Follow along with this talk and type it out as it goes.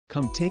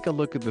Come take a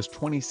look at this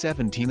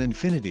 2017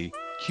 Infiniti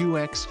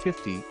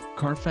QX50.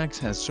 Carfax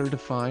has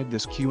certified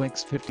this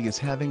QX50 as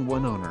having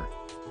one owner.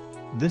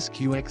 This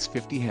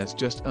QX50 has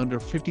just under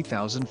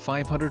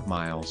 50,500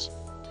 miles.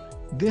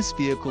 This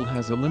vehicle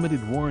has a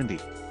limited warranty.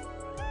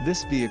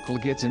 This vehicle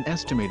gets an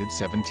estimated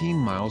 17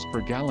 miles per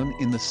gallon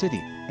in the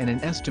city, and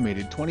an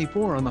estimated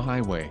 24 on the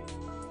highway.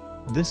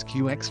 This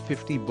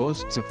QX50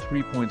 boasts a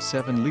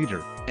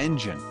 3.7-liter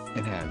engine,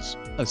 and has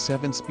a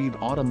 7-speed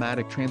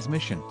automatic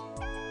transmission.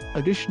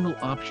 Additional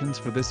options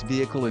for this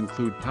vehicle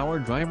include power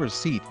driver's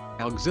seat,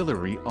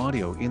 auxiliary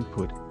audio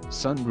input,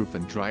 sunroof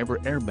and driver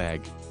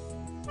airbag.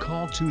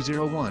 Call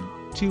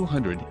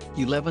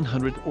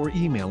 201-200-1100 or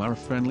email our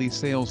friendly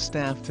sales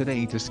staff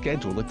today to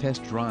schedule a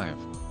test drive.